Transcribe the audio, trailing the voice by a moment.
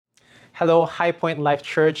Hello, High Point Life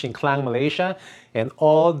Church in Klang, Malaysia, and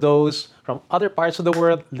all those from other parts of the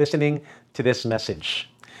world listening to this message.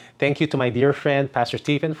 Thank you to my dear friend, Pastor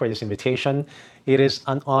Stephen, for this invitation. It is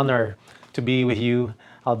an honor to be with you,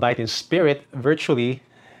 albeit in spirit, virtually.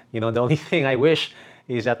 The only thing I wish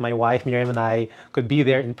is that my wife, Miriam, and I could be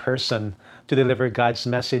there in person to deliver God's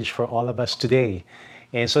message for all of us today.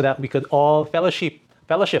 And so that we could all fellowship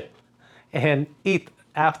and eat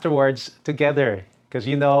afterwards together. Because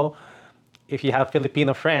if you have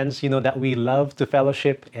Filipino friends, you know that we love to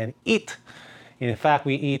fellowship and eat. In fact,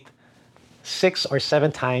 we eat 6 or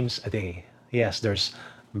 7 times a day. Yes, there's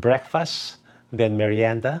breakfast, then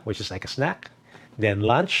merienda, which is like a snack, then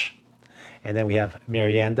lunch, and then we have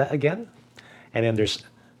merienda again, and then there's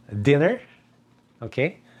dinner,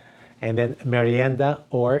 okay, and then merienda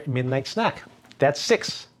or midnight snack. That's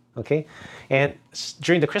 6, okay? And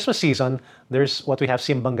during the Christmas season, there's what we have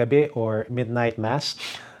simbang gabi or midnight mass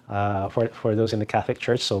for those in the Catholic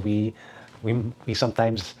Church. So we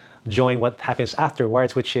sometimes join what happens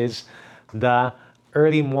afterwards, which is the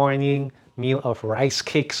early morning meal of rice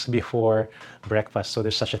cakes before breakfast. So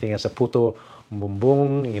there's such a thing as a puto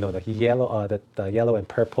bumbong, the yellow and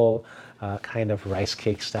purple kind of rice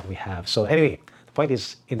cakes that we have. So anyway, the point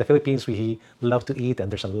is, in the Philippines, we love to eat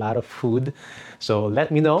and there's a lot of food. So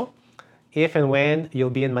let me know if and when you'll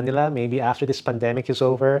be in Manila, maybe after this pandemic is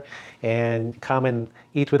over, and come and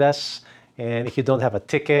eat with us. And if you don't have a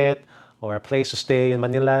ticket or a place to stay in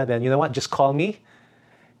Manila, then you know what? Just call me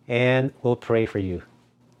and we'll pray for you.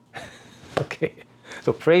 Okay.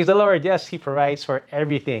 So praise the Lord. Yes, He provides for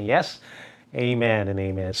everything. Yes. Amen and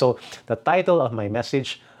amen. So the title of my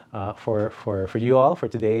message for you all for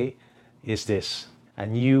today is this: a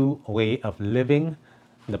new way of living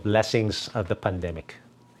the blessings of the pandemic.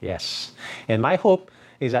 Yes. And my hope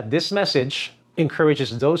is that this message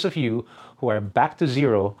encourages those of you who are back to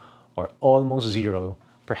zero or almost zero,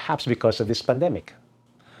 perhaps because of this pandemic.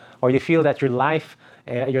 Or you feel that your life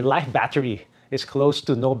battery is close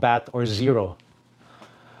to no bat or zero.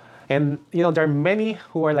 And there are many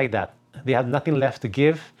who are like that. They have nothing left to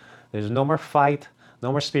give. There's no more fight, no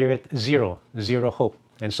more spirit, zero hope.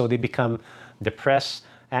 And so they become depressed,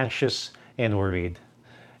 anxious, and worried.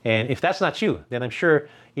 And if that's not you, then I'm sure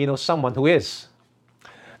you know someone who is.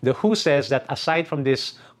 The WHO says that aside from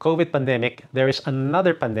this COVID pandemic, there is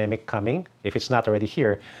another pandemic coming, if it's not already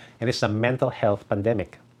here, and it's a mental health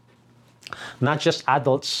pandemic. Not just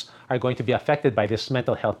adults are going to be affected by this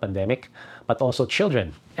mental health pandemic, but also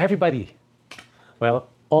children, everybody. Well,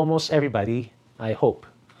 almost everybody, I hope,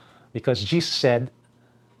 because Jesus said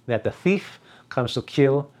that the thief comes to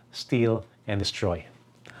kill, steal, and destroy.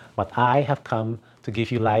 But I have come to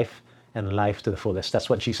give you life and life to the fullest. That's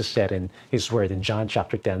what Jesus said in His word in John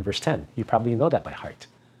chapter 10, verse 10. You probably know that by heart.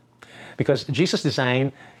 Because Jesus'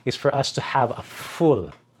 design is for us to have a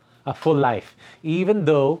full life, even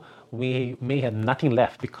though we may have nothing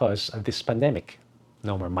left because of this pandemic.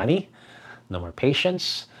 No more money, no more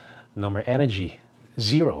patience, no more energy,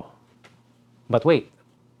 zero. But wait,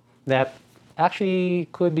 that actually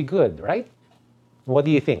could be good, right? What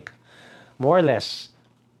do you think? More or less,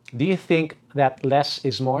 do you think that less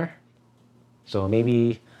is more? So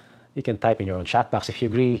maybe you can type in your own chat box if you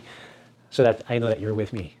agree, so that I know that you're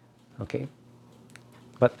with me, okay?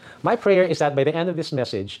 But my prayer is that by the end of this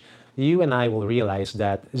message, you and I will realize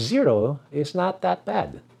that zero is not that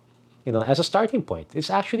bad. As a starting point, it's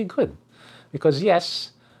actually good. Because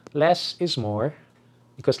yes, less is more,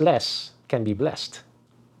 because less can be blessed.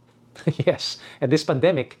 Yes, and this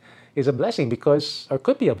pandemic is a blessing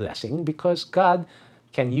could be a blessing because God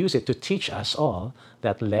can use it to teach us all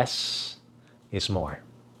that less is more.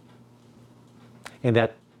 And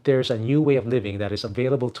that there's a new way of living that is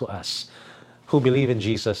available to us who believe in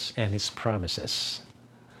Jesus and His promises.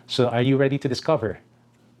 So are you ready to discover?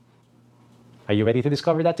 Are you ready to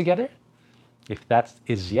discover that together? If that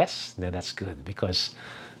is yes, then that's good, because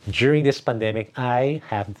during this pandemic, I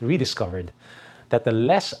have rediscovered that the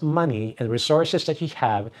less money and resources that you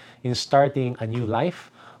have in starting a new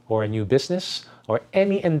life or a new business or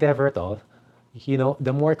any endeavor at all,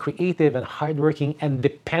 the more creative and hardworking and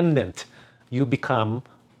dependent you become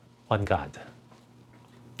on God.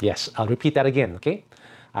 Yes, I'll repeat that again, okay?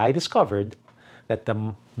 I discovered that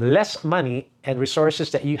the less money and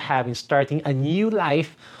resources that you have in starting a new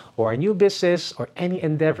life or a new business or any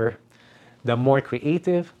endeavor, the more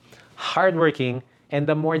creative, hardworking, and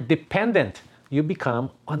the more dependent you become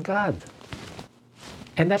on God.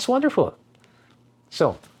 And that's wonderful.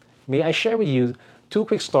 So, may I share with you 2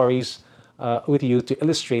 quick stories with you to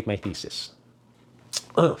illustrate my thesis.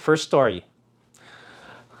 First story.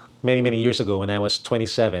 many, many years ago when I was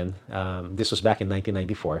 27, this was back in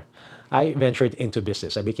 1994, I ventured into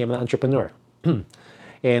business. I became an entrepreneur.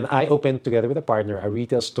 And I opened together with a partner a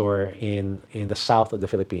retail store in the south of the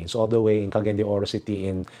Philippines, all the way in Cagayan de Oro City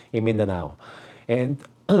in Mindanao. And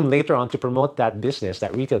later on, to promote that business,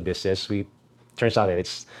 that retail business, we turns out that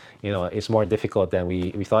it's more difficult than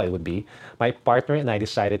we thought it would be. My partner and I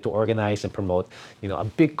decided to organize and promote a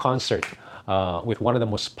big concert with one of the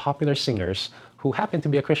most popular singers who happened to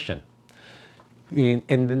be a Christian. And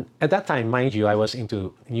then at that time, mind you, I was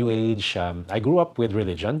into New Age. I grew up with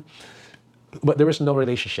religion, but there was no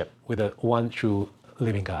relationship with the one true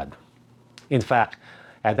living God. In fact,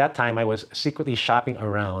 at that time, I was secretly shopping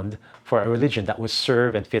around for a religion that would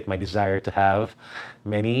serve and fit my desire to have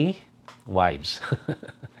many wives.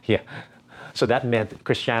 Yeah. So that meant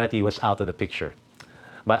Christianity was out of the picture.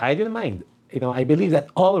 But I didn't mind. I believe that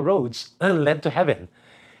all roads led to heaven.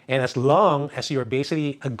 And as long as you're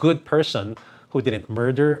basically a good person who didn't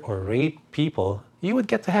murder or rape people, you would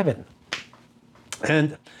get to heaven.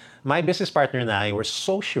 And my business partner and I were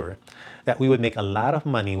so sure that we would make a lot of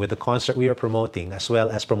money with the concert we were promoting, as well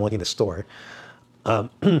as promoting the store,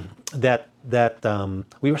 that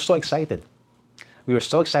we were so excited. We were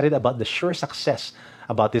so excited about the sure success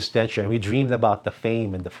about this venture, and we dreamed about the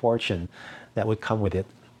fame and the fortune that would come with it.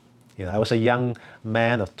 I was a young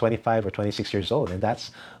man of 25 or 26 years old, and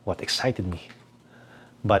that's what excited me.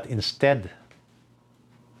 But instead,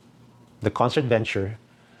 the concert venture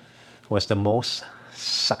was the most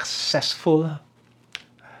successful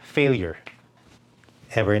failure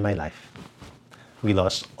ever in my life. We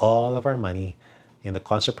lost all of our money in the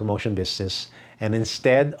concert promotion business, and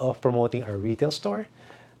instead of promoting our retail store,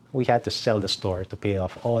 we had to sell the store to pay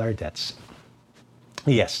off all our debts.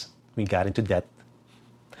 Yes, we got into debt.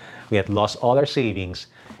 We had lost all our savings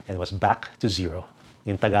and was back to zero.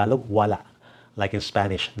 In Tagalog, wala. Like in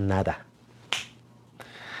Spanish, nada.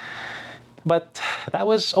 But that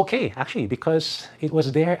was okay, actually, because it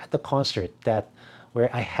was there at the concert where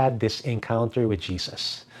I had this encounter with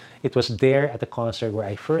Jesus. It was there at the concert where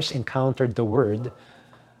I first encountered the word,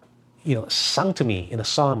 sung to me in a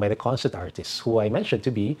song by the concert artist, who I mentioned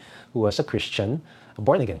who was a Christian, a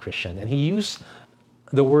born-again Christian. And he used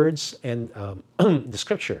the words and the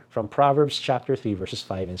scripture from Proverbs chapter 3, verses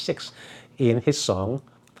 5 and 6 in his song,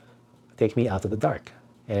 Take Me Out of the Dark.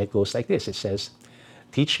 And it goes like this. It says,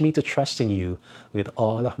 teach me to trust in you with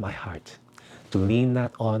all of my heart, to lean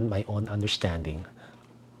not on my own understanding.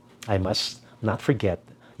 I must not forget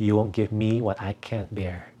you won't give me what I can't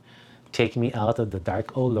bear. Take me out of the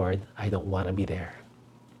dark, O Lord, I don't want to be there.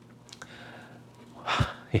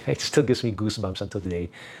 It still gives me goosebumps until today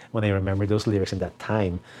when I remember those lyrics in that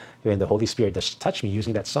time when the Holy Spirit just touched me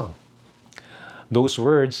using that song. Those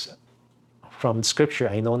words from scripture,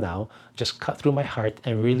 I know now, just cut through my heart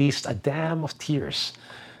and released a dam of tears.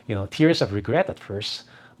 Tears of regret at first,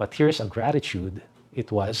 but tears of gratitude it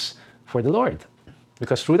was for the Lord.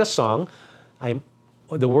 Because through the song,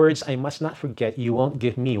 the words, I must not forget, you won't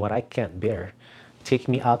give me what I can't bear. Take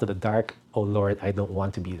me out of the dark, oh Lord, I don't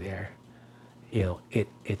want to be there.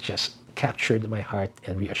 It just captured my heart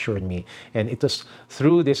and reassured me. And it was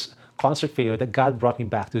through this concert failure that God brought me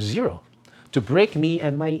back to zero, to break me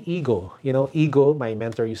and my ego. Ego, my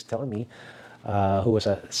mentor used to tell me, who was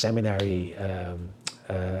a seminary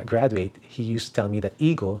graduate, he used to tell me that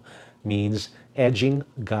ego means edging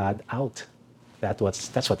God out.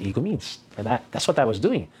 That's what ego means. And that's what I was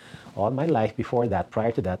doing. All my life before that,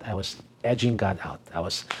 prior to that, I was edging God out.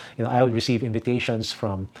 I would receive invitations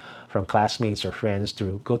from classmates or friends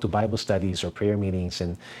to go to Bible studies or prayer meetings.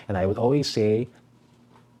 And I would always say,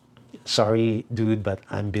 sorry, dude, but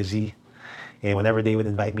I'm busy. And whenever they would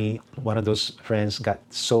invite me, one of those friends got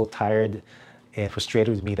so tired and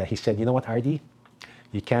frustrated with me that he said, you know what, RD?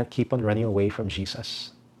 You can't keep on running away from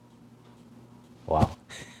Jesus. Wow.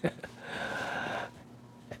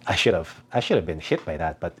 I should have been hit by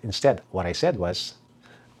that, but instead what I said was,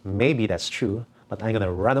 maybe that's true, but I'm going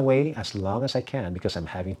to run away as long as I can because I'm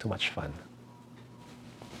having too much fun.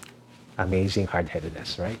 Amazing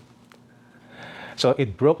hard-headedness, right? So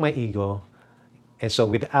it broke my ego. And so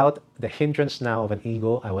without the hindrance now of an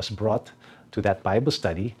ego, I was brought to that Bible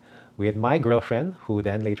study with my girlfriend, who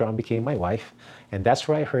then later on became my wife. And that's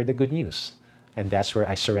where I heard the good news. And that's where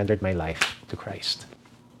I surrendered my life to Christ.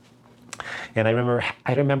 And I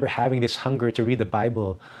remember having this hunger to read the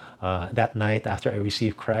Bible that night after I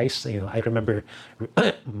received Christ. I remember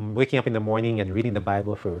waking up in the morning and reading the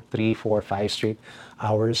Bible for 3, 4, 5 straight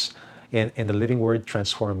hours. And the living word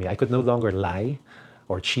transformed me. I could no longer lie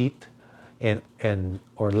or cheat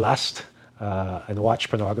or lust and watch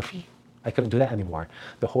pornography. I couldn't do that anymore.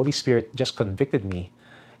 The Holy Spirit just convicted me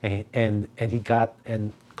And he got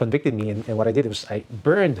and convicted me. And what I did was I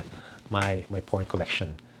burned my porn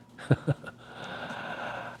collection.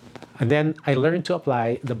 And then I learned to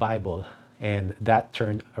apply the Bible, and that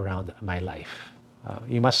turned around my life.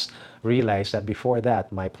 You must realize that before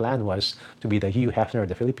that, my plan was to be the Hugh Hefner of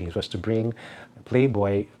the Philippines, was to bring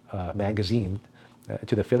Playboy magazine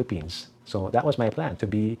to the Philippines. So that was my plan, to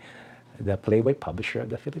be the Playboy publisher of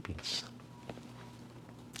the Philippines.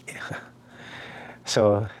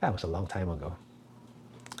 So that was a long time ago.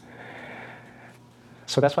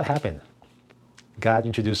 So that's what happened. God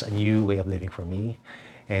introduced a new way of living for me.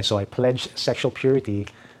 And so I pledged sexual purity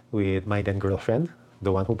with my then girlfriend,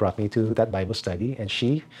 the one who brought me to that Bible study. And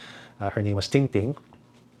she, her name was Ting Ting,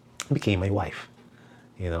 became my wife.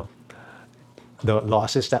 You know, the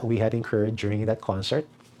losses that we had incurred during that concert,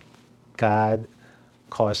 God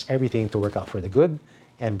caused everything to work out for the good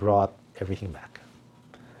and brought everything back.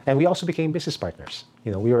 And we also became business partners.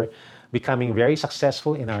 You know, we were becoming very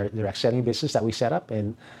successful in our direct selling business that we set up,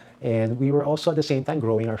 and we were also at the same time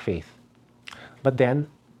growing our faith. But then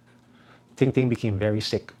Ting Ting became very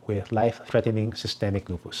sick with life-threatening systemic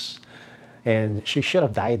lupus. And she should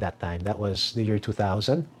have died that time. That was the year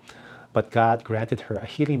 2000. But God granted her a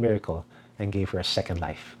healing miracle and gave her a second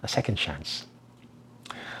life, a second chance.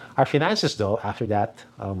 Our finances, though, after that,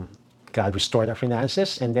 God restored our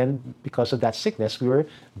finances. And then because of that sickness, we were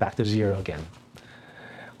back to zero again.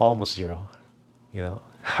 Almost zero. You know,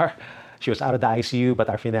 she was out of the ICU, but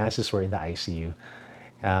our finances were in the ICU.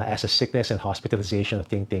 As the sickness and hospitalization of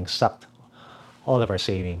Ting Ting sucked all of our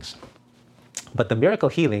savings. But the miracle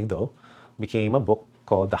healing, though, became a book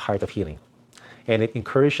called The Heart of Healing. And it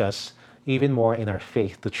encouraged us even more in our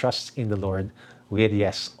faith to trust in the Lord with,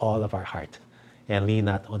 yes, all of our heart, and lean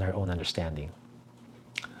not on our own understanding.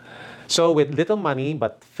 So with little money,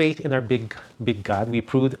 but faith in our big God, who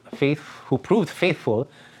proved faithful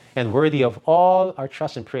and worthy of all our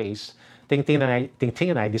trust and praise, Ting Ting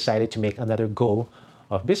and I decided to make another go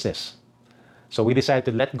of business. So we decided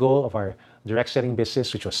to let go of our direct selling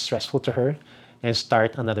business, which was stressful to her, and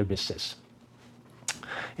start another business.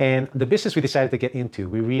 And the business we decided to get into,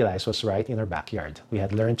 we realized was right in our backyard. We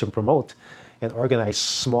had learned to promote and organize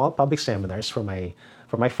small public seminars for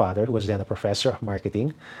my father, who was then a professor of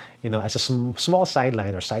marketing, you know, as a small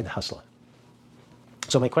sideline or side hustle.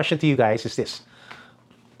 So my question to you guys is this: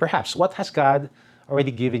 perhaps what has God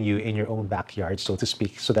already given you in your own backyard, so to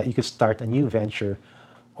speak, so that you could start a new venture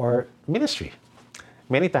or ministry?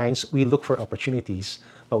 Many times we look for opportunities,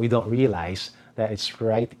 but we don't realize that it's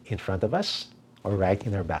right in front of us or right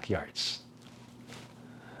in our backyards.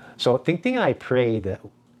 So Ting Ting and I prayed,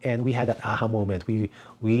 and we had that aha moment. We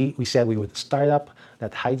said we would start up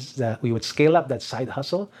that we would scale up that side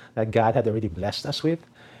hustle that God had already blessed us with,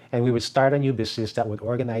 and we would start a new business that would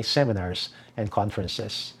organize seminars and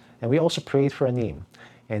conferences. And we also prayed for a name,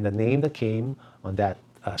 and the name that came on that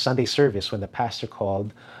Sunday service when the pastor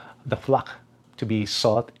called the flock to be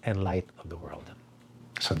salt and light of the world.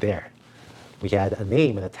 So there, we had a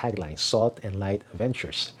name and a tagline: Salt and Light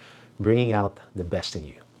Ventures, bringing out the best in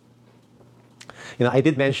you. You know, I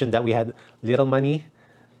did mention that we had little money,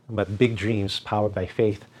 but big dreams powered by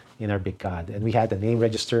faith in our big God. And we had the name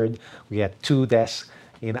registered. We had 2 desks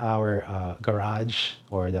in our garage,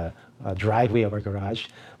 or the driveway of our garage.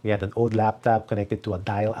 We had an old laptop connected to a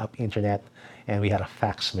dial-up internet, and we had a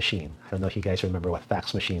fax machine. I don't know if you guys remember what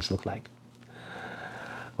fax machines look like.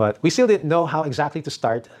 But we still didn't know how exactly to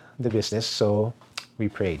start the business, so we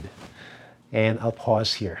prayed. And I'll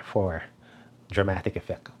pause here for dramatic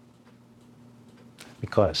effect,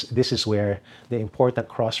 because this is where the important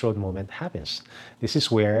crossroad moment happens. This is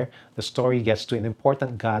where the story gets to an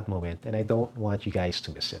important God moment, and I don't want you guys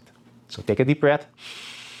to miss it. So take a deep breath.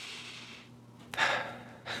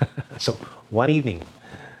 So one evening,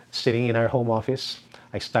 sitting in our home office,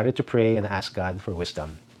 I started to pray and ask God for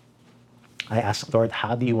wisdom. I asked, Lord,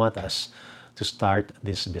 how do you want us to start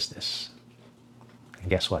this business? And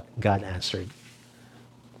guess what? God answered.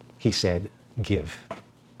 He said, give.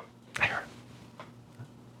 I heard.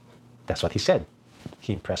 That's what he said.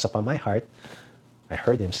 He impressed upon my heart. I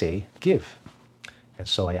heard him say, give. And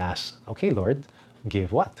so I asked, okay, Lord,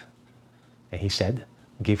 give what? And he said,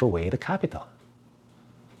 give away the capital.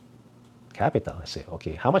 Capital. I say,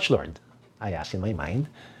 okay, how much, Lord? I asked in my mind.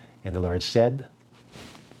 And the Lord said,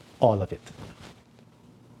 all of it.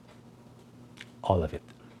 All of it.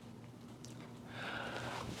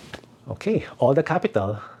 Okay, all the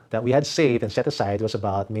capital that we had saved and set aside was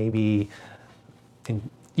about maybe in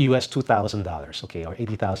US $2,000, okay, or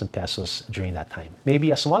 80,000 pesos during that time.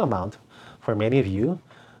 Maybe a small amount for many of you,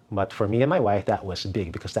 but for me and my wife, that was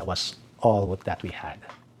big, because that was all that we had.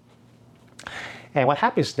 And what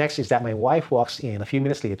happens next is that my wife walks in a few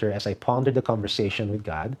minutes later as I ponder the conversation with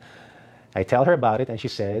God. I tell her about it, and she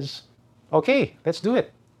says, "Okay, let's do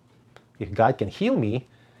it. If God can heal me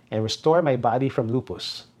and restore my body from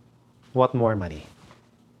lupus, what more money?"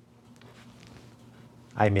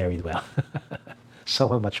 I married well.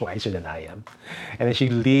 Someone much wiser than I am. And then she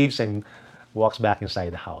leaves and walks back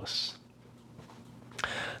inside the house.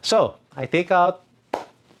 So I take out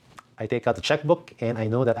the checkbook, and I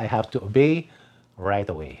know that I have to obey right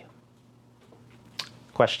away.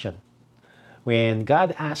 Question: when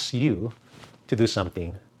God asks you to do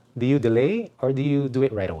something, do you delay or do you do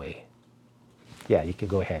it right away? Yeah, you can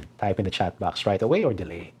go ahead. Type in the chat box right away or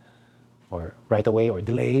delay. Or right away or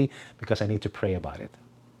delay because I need to pray about it.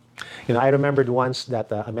 I remembered once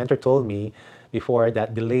that a mentor told me before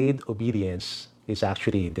that delayed obedience is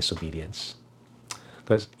actually disobedience.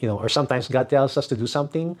 Because, or sometimes God tells us to do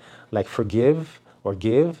something like forgive or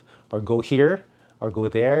give or go here or go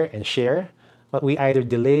there and share, but we either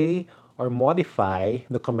delay or modify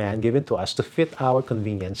the command given to us to fit our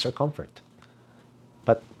convenience or comfort.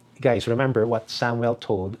 But guys, remember what Samuel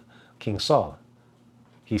told King Saul.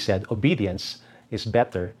 He said, obedience is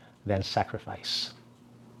better than sacrifice.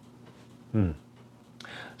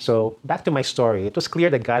 So back to my story, it was clear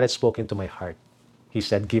that God had spoken to my heart. He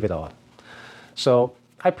said, give it all. So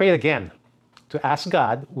I prayed again to ask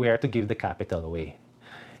God where to give the capital away.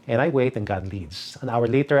 And I wait and God leads. An hour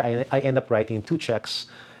later, I end up writing 2 checks.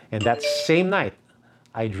 And that same night,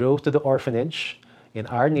 I drove to the orphanage in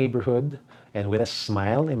our neighborhood, and with a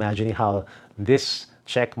smile, imagining how this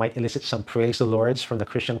check might elicit some praise the Lord's from the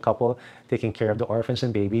Christian couple taking care of the orphans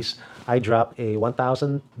and babies, I dropped a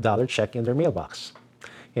 $1,000 check in their mailbox.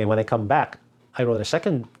 And when I come back, I wrote a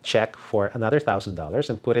second check for another $1,000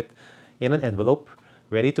 and put it in an envelope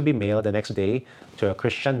ready to be mailed the next day to a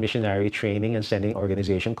Christian missionary training and sending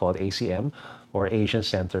organization called ACM, or Asian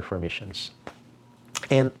Center for Missions.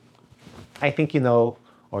 And I think you know,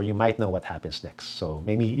 or you might know what happens next. So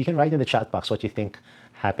maybe you can write in the chat box what you think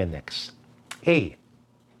happened next. A,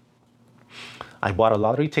 I bought a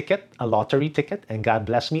lottery ticket, and God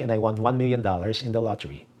blessed me and I won $1 million in the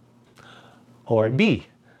lottery. Or B,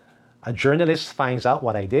 a journalist finds out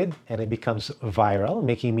what I did and it becomes viral,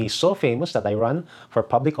 making me so famous that I run for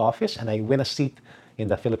public office and I win a seat in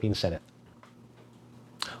the Philippine Senate.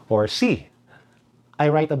 Or C, I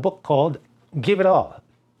write a book called Give It All,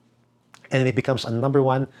 and it becomes a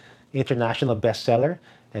 #1 international bestseller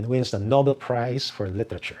and wins the Nobel Prize for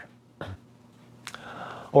Literature.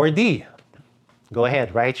 Or D, go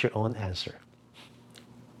ahead, write your own answer.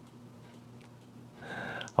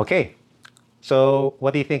 Okay, so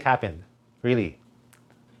what do you think happened? Really?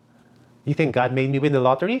 You think God made me win the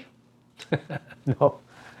lottery? No.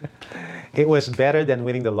 It was better than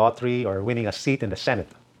winning the lottery or winning a seat in the Senate.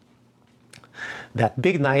 That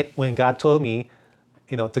big night when God told me,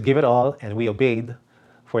 to give it all, and we obeyed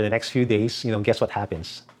for the next few days, guess what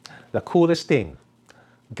happens? The coolest thing,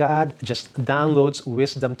 God just downloads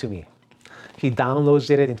wisdom to me. He downloads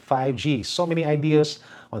it in 5G. So many ideas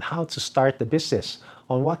on how to start the business,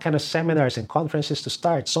 on what kind of seminars and conferences to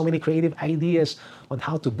start. So many creative ideas on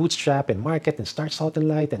how to bootstrap and market and start Salt and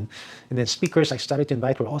Light. And then speakers I started to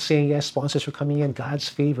invite were all saying yes. Sponsors were coming in. God's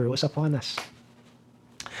favor was upon us.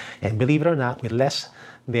 And believe it or not, with less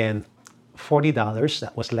than $40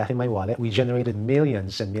 that was left in my wallet, we generated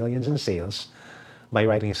millions and millions in sales by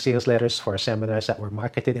writing sales letters for seminars that were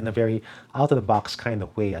marketed in a very out-of-the-box kind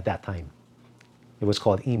of way at that time. It was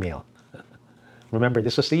called email. Remember,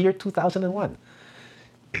 this was the year 2001.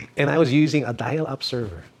 And I was using a dial-up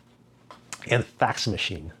server and fax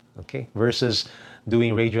machine, okay, versus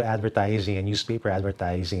doing radio advertising and newspaper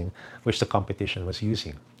advertising, which the competition was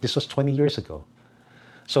using. This was 20 years ago.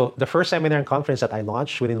 So the first seminar and conference that I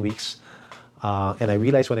launched within weeks, and I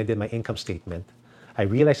realized when I did my income statement, I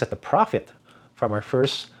realized that the profit from our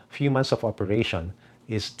first few months of operation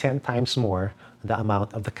is 10 times more the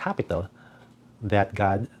amount of the capital that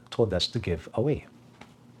God told us to give away.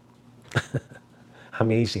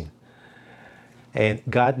 Amazing. And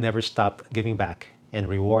God never stopped giving back and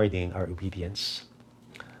rewarding our obedience.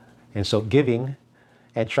 And so giving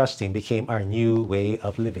and trusting became our new way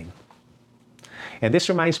of living. And this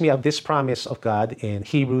reminds me of this promise of God in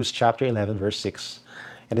Hebrews chapter 11, verse 6.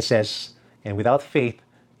 And it says, "And without faith,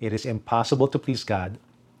 it is impossible to please God,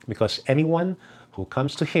 because anyone who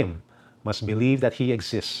comes to him must believe that he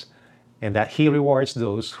exists and that he rewards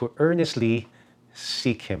those who earnestly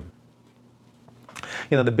seek him."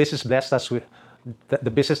 The business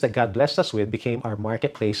that God blessed us with became our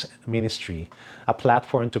marketplace ministry, a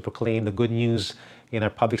platform to proclaim the good news in our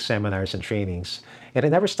public seminars and trainings. And it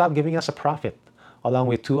never stopped giving us a profit along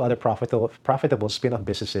with two other profitable spin-off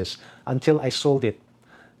businesses until I sold it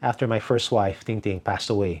after my first wife, Ting Ting, passed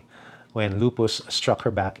away when lupus struck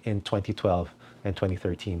her back in 2012 and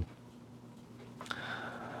 2013.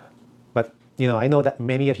 But, I know that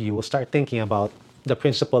many of you will start thinking about the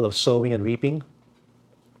principle of sowing and reaping.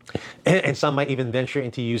 And some might even venture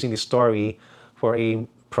into using this story for a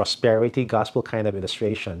prosperity gospel kind of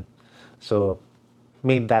illustration. So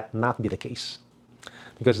may that not be the case.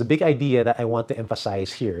 Because the big idea that I want to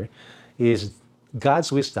emphasize here is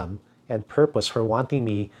God's wisdom and purpose for wanting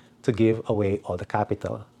me to give away all the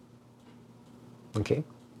capital. Okay?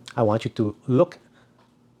 I want you to look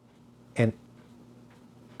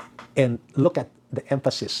and look at the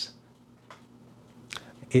emphasis.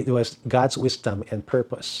 It was God's wisdom and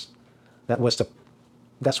purpose.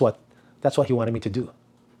 That's what he wanted me to do.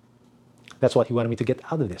 That's what he wanted me to get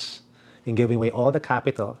out of this. In giving away all the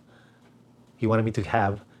capital, he wanted me to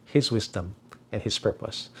have his wisdom and his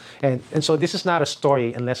purpose. And so this is not a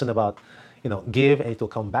story and lesson about, give and it will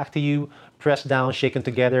come back to you, pressed down, shaken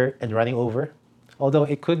together, and running over. Although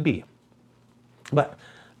it could be. But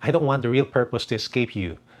I don't want the real purpose to escape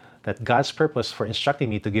you. That God's purpose for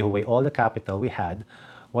instructing me to give away all the capital we had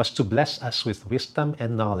was to bless us with wisdom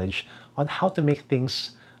and knowledge on how to make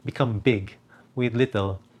things become big with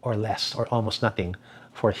little or less or almost nothing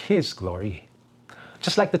for his glory.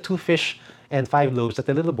 Just like the 2 fish and 5 loaves that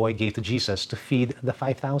the little boy gave to Jesus to feed the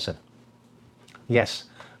 5,000. Yes,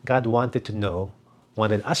 God wanted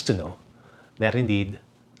us to know that indeed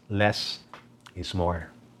less is more.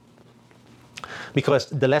 Because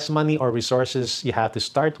the less money or resources you have to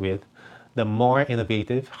start with, the more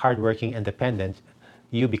innovative, hardworking, and dependent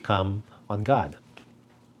you become on God.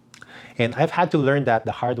 And I've had to learn that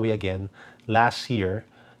the hard way again last year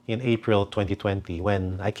in April 2020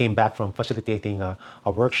 when I came back from facilitating a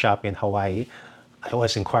workshop in Hawaii. I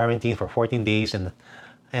was in quarantine for 14 days and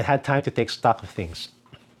had time to take stock of things.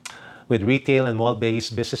 With retail and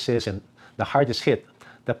mall-based businesses and the hardest hit,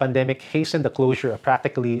 the pandemic hastened the closure of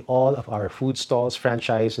practically all of our food stalls,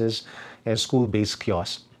 franchises, and school-based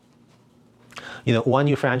kiosks. One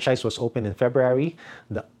new franchise was opened in February,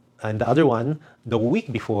 and the other one the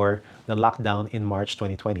week before the lockdown in March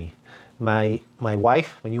 2020. My new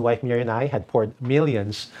wife Mary, and I had poured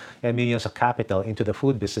millions and millions of capital into the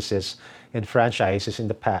food businesses and franchises in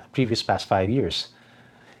the past 5 years.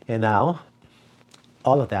 And now,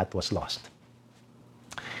 all of that was lost.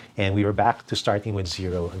 And we were back to starting with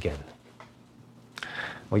zero again.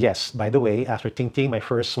 Well, yes, by the way, after Ting Ting, my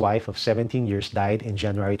first wife of 17 years, died in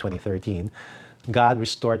January 2013, God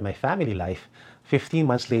restored my family life 15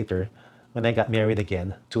 months later when I got married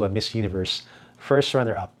again to a Miss Universe first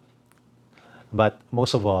runner-up. But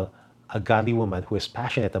most of all, a godly woman who is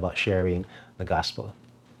passionate about sharing the gospel.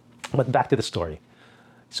 But back to the story.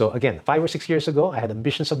 So again, 5 or 6 years ago, I had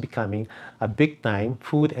ambitions of becoming a big-time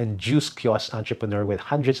food and juice kiosk entrepreneur with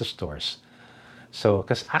hundreds of stores. So,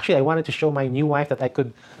 because actually I wanted to show my new wife that I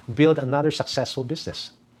could build another successful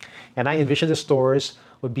business. And I envisioned the stores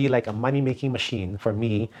would be like a money-making machine for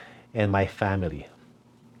me and my family.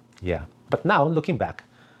 Yeah. But now, looking back,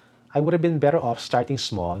 I would have been better off starting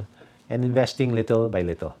small and investing little by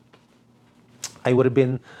little. I would have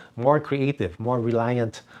been more creative, more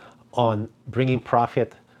reliant on bringing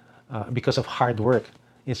profit because of hard work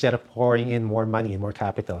instead of pouring in more money and more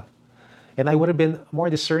capital. And I would have been more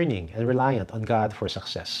discerning and reliant on God for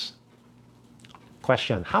success.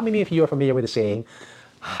 Question: how many of you are familiar with the saying,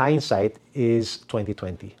 hindsight is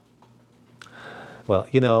 2020? Well,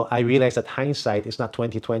 I realize that hindsight is not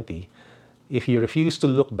 2020 if you refuse to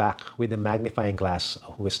look back with a magnifying glass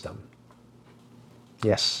of wisdom.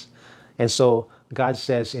 Yes. And so God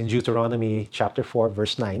says in Deuteronomy chapter 4,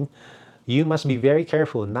 verse 9, you must be very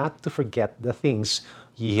careful not to forget the things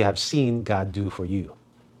ye have seen God do for you.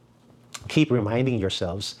 Keep reminding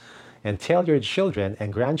yourselves and tell your children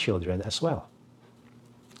and grandchildren as well.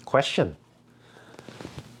 Question: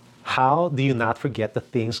 how do you not forget the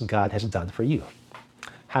things God has done for you?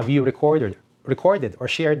 Have you recorded or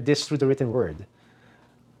shared this through the written word?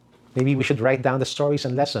 Maybe we should write down the stories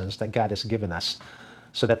and lessons that God has given us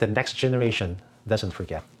so that the next generation doesn't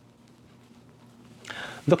forget.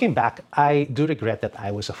 Looking back, I do regret that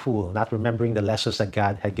I was a fool, not remembering the lessons that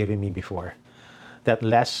God had given me before. That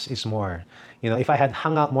less is more. If I had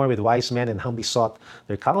hung out more with wise men and humbly sought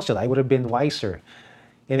their counsel, I would have been wiser.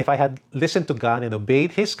 And if I had listened to God and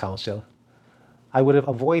obeyed his counsel, I would have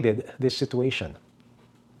avoided this situation.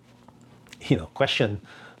 Question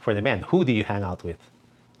for the men: who do you hang out with?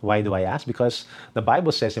 Why do I ask? Because the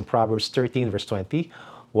Bible says in Proverbs 13, verse 20,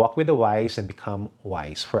 walk with the wise and become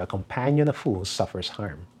wise, for a companion of fools suffers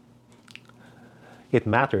harm. It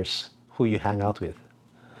matters who you hang out with.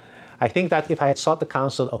 I think that if I had sought the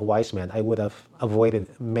counsel of wise men, I would have avoided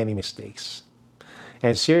many mistakes.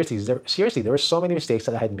 And seriously, there were so many mistakes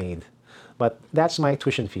that I had made. But that's my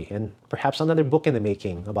tuition fee, and perhaps another book in the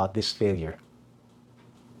making about this failure.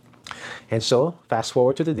 And so, fast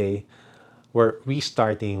forward to today, we're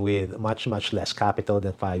restarting with much, much less capital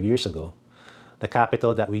than 5 years ago. The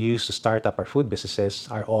capital that we used to start up our food businesses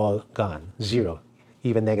are all gone, zero,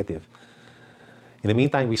 even negative. In the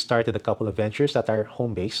meantime, we started a couple of ventures that are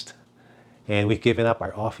home-based, and we've given up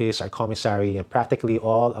our office, our commissary, and practically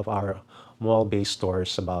all of our mall-based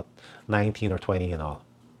stores, about 19 or 20 in all.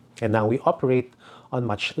 And now we operate on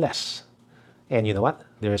much less. And you know what?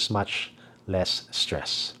 There's much less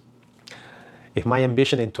stress. If my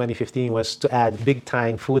ambition in 2015 was to add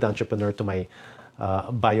big-time food entrepreneur to my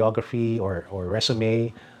biography or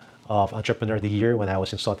resume of Entrepreneur of the Year when I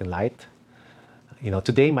was in Salt and Light,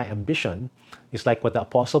 today my ambition is like what the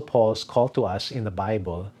Apostle Paul's call to us in the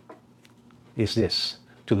Bible is this: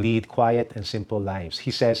 to lead quiet and simple lives.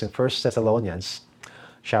 He says in 1 Thessalonians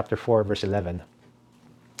chapter 4, verse 11,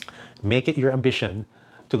 make it your ambition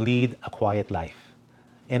to lead a quiet life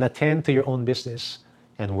and attend to your own business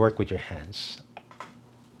and work with your hands.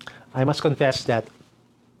 I must confess that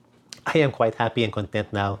I am quite happy and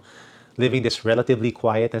content now living this relatively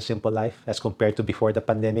quiet and simple life as compared to before the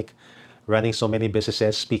pandemic, running so many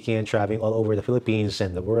businesses, speaking and traveling all over the Philippines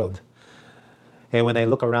and the world. And when I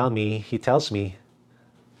look around me, he tells me,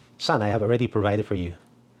 son, I have already provided for you.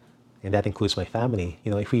 And that includes my family.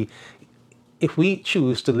 If we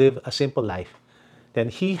choose to live a simple life, then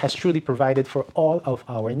he has truly provided for all of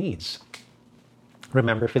our needs.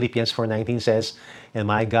 Remember, Philippians 4:19 says, and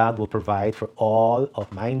my God will provide for all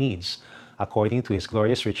of my needs according to his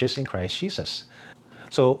glorious riches in Christ Jesus.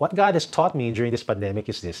 So what God has taught me during this pandemic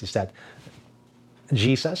is that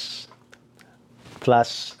Jesus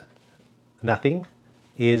plus nothing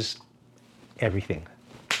is everything.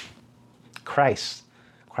 Christ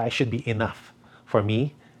should be enough for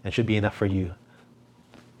me and should be enough for you.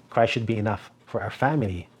 Christ should be enough for our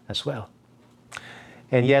family as well.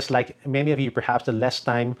 And yes, like many of you, perhaps the less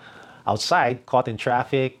time outside, caught in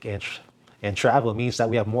traffic and travel means that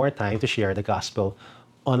we have more time to share the gospel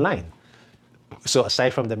online. So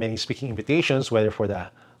aside from the many speaking invitations, whether for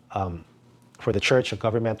the church or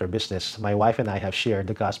government or business, my wife and I have shared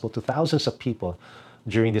the gospel to thousands of people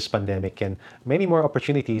during this pandemic, and many more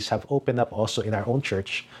opportunities have opened up also in our own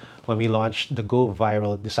church when we launched the Go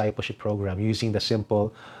Viral Discipleship Program using the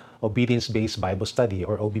simple Obedience-Based Bible Study,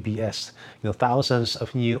 or OBBS. Thousands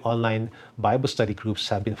of new online Bible study groups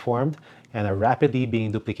have been formed and are rapidly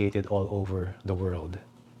being duplicated all over the world.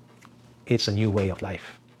 It's a new way of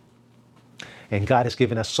life. And God has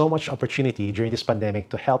given us so much opportunity during this pandemic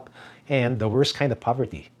to help end the worst kind of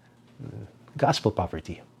poverty, gospel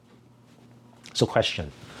poverty. So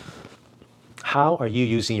question, how are you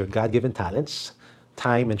using your God-given talents,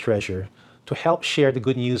 time, and treasure to help share the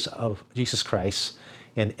good news of Jesus Christ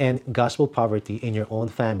and end gospel poverty in your own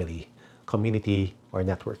family, community, or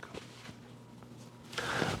network?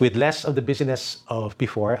 With less of the busyness of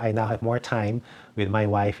before, I now have more time with my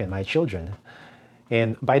wife and my children.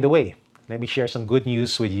 And by the way, let me share some good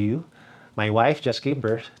news with you. My wife just gave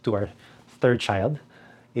birth to our third child.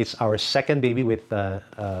 It's our second baby with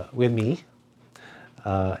me.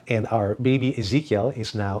 And our baby Ezekiel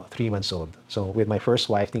is now 3 months old. So with my first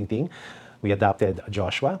wife, Ting Ting, we adopted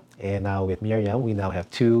Joshua. And now with Miriam, we now have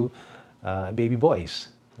two baby boys,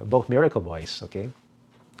 both miracle boys, okay?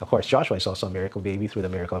 Of course, Joshua is also a miracle baby through the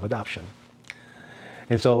miracle of adoption.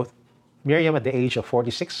 And so Miriam, at the age of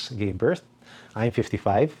 46, gave birth. I'm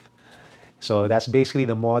 55. So that's basically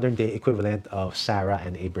the modern day equivalent of Sarah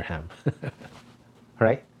and Abraham,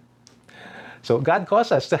 right? So God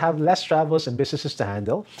caused us to have less travels and businesses to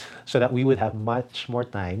handle so that we would have much more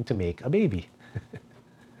time to make a baby.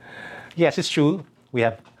 Yes, it's true. We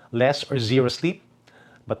have less or zero sleep,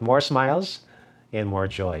 but more smiles and more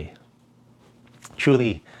joy.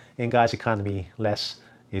 Truly, in God's economy, less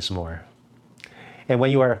is more. And when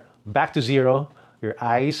you are back to zero, your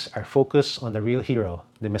eyes are focused on the real hero,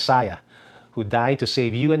 the Messiah, who died to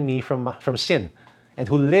save you and me from sin, and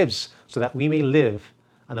who lives so that we may live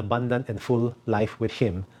an abundant and full life with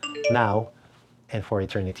him now and for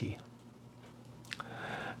eternity.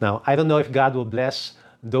 Now, I don't know if God will bless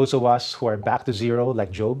those of us who are back to zero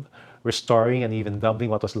like Job, restoring and even doubling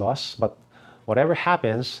what was lost, but whatever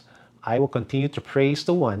happens, I will continue to praise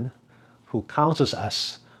the one who counsels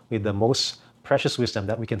us with the most precious wisdom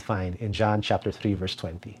that we can find in John chapter 3, verse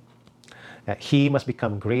 20. That he must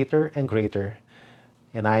become greater and greater,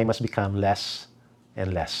 and I must become less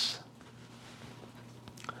and less.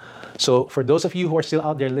 So for those of you who are still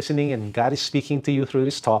out there listening and God is speaking to you through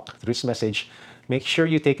this talk, through this message, make sure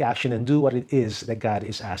you take action and do what it is that God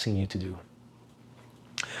is asking you to do.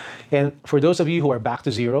 And for those of you who are back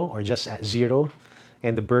to zero or just at zero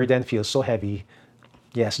and the burden feels so heavy,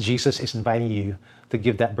 yes, Jesus is inviting you to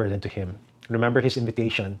give that burden to him. Remember, his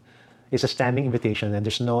invitation is a standing invitation and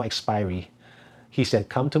there's no expiry. He said,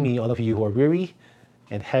 "Come to me, all of you who are weary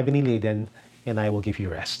and heavily laden, and I will give you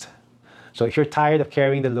rest." So if you're tired of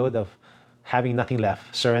carrying the load of having nothing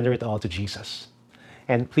left, surrender it all to Jesus.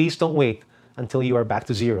 And please don't wait until you are back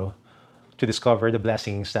to zero to discover the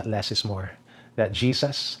blessings that less is more, that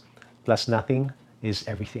Jesus plus nothing is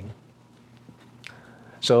everything.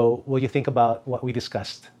 So will you think about what we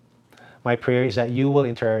discussed? My prayer is that you will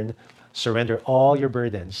in turn surrender all your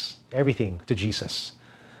burdens, everything to Jesus.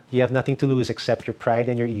 You have nothing to lose except your pride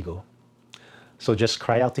and your ego. So just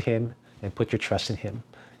cry out to him and put your trust in him,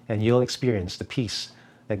 and you'll experience the peace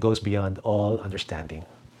that goes beyond all understanding.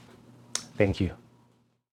 Thank you.